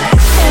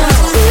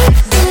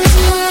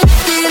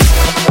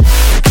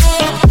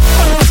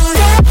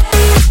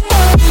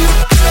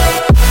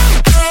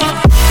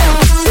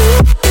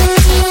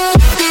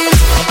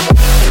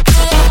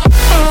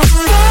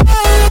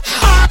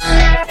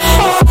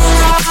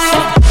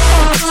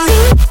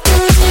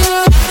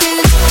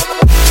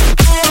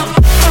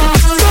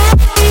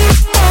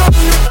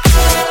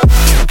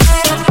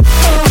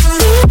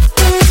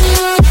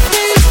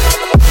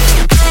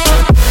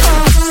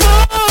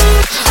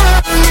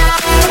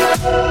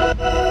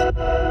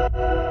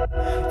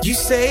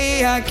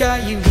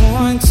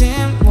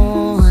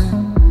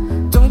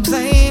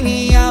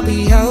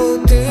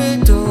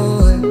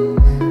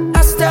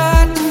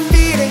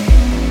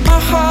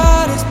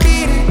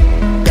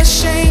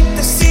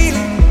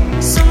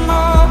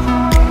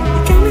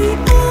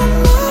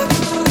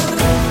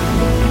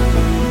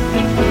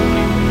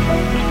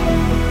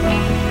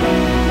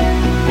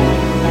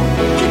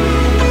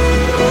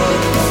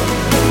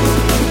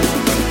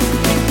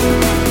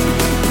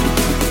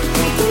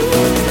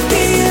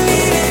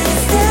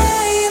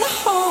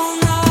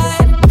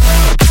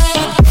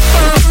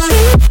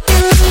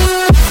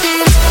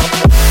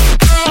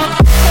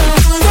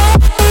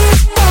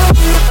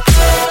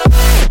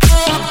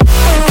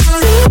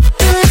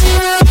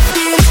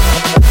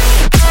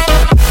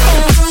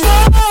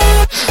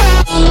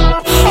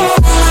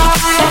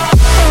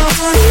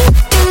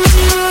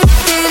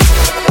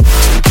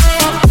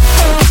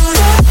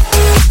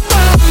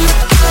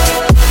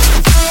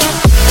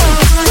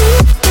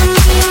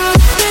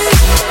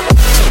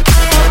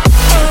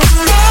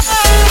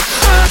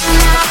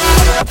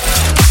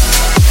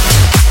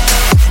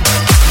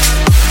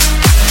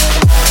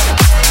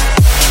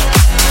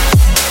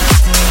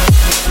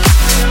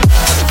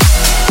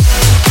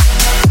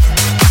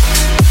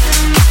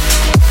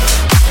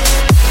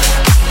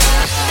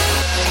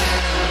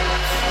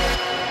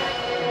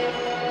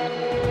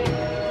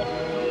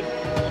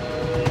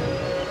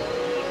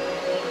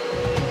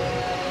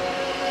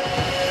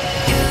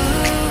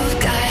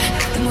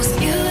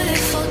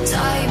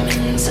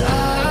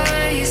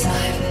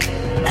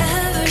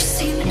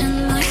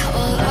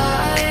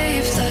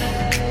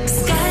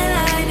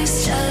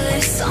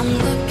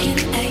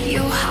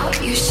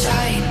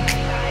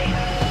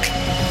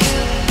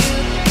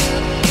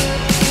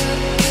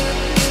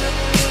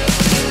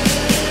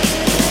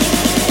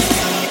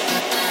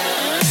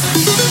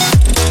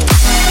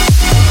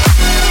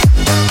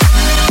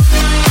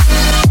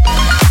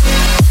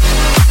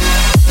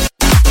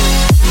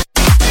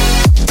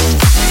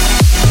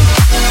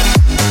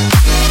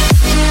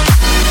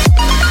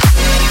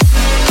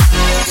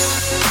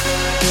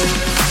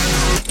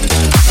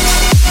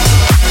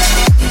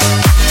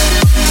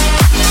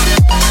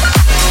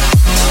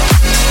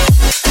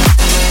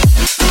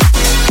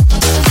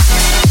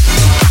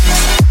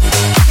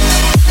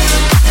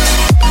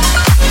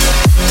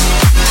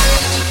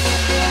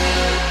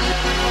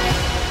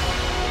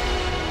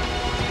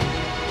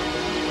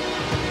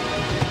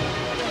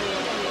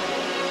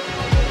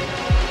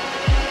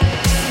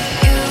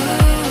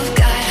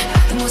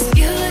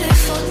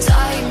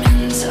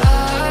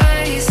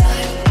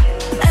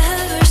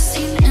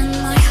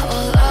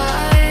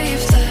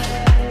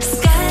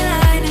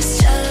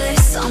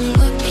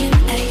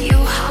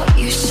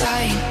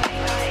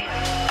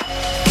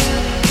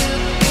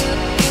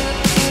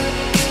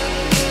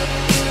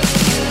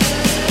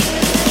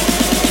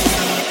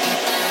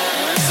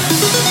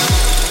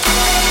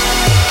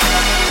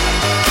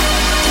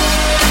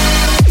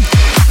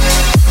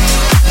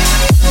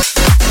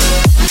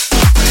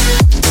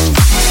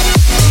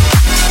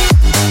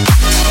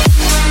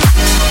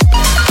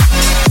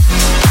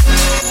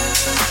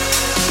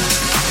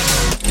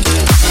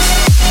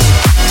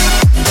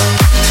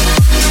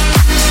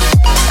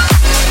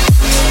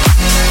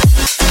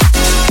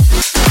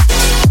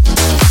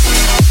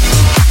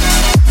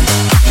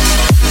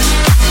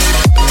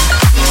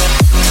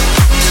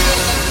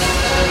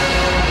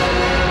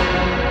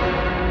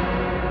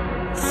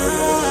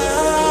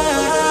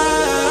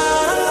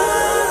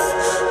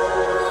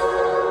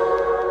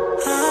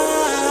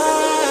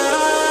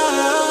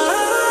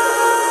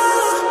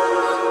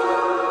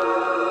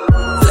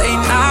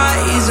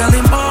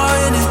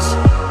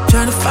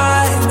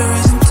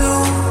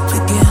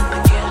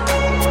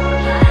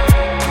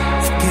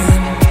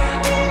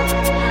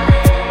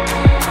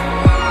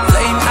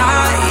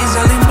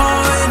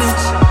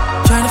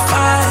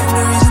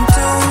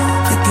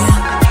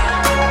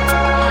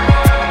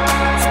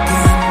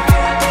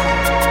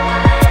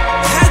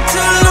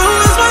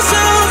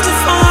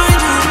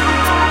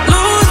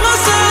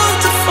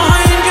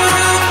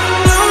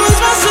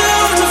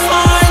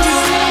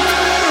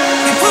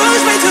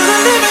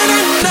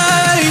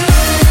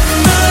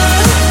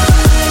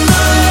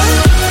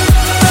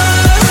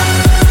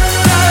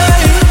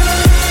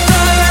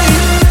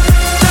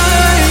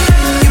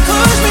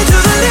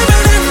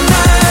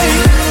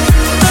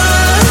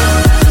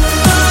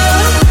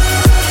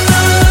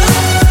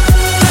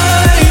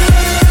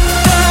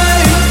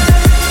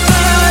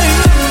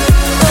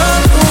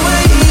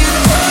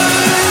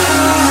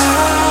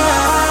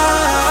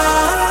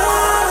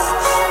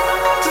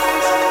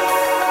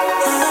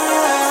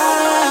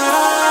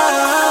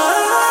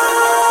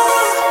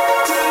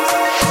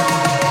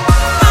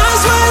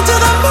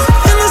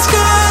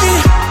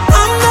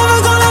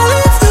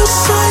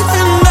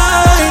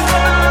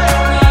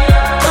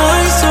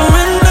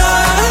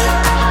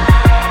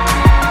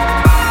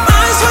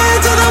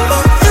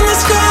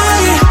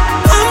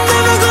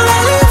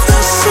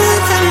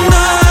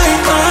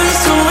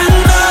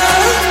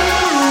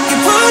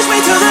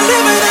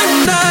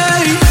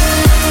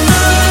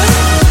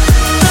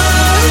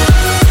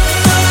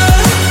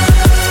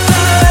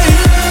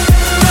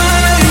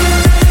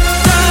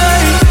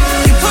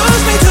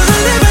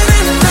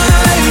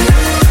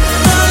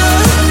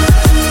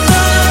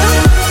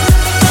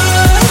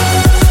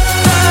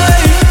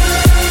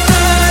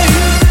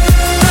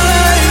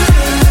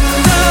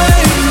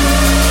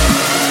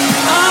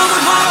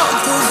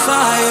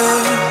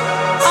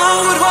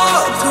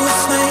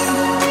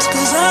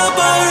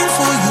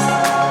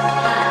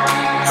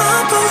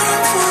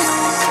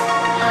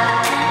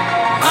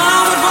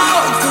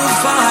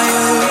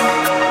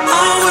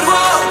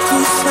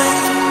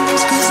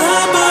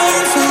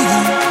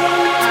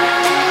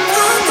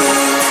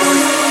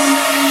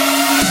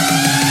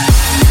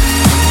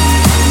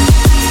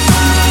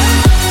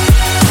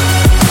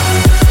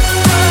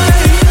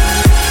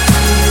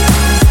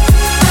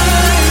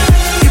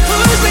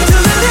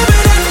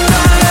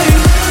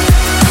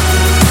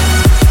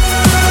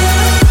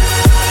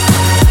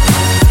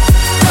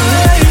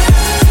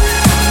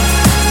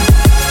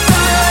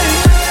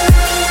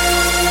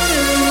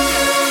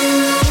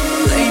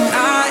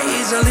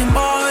 early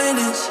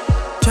mornings,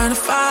 trying to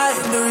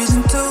find a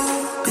reason to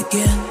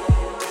begin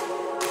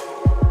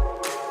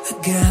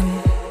again.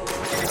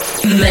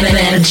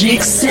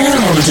 Magic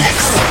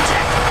Sound.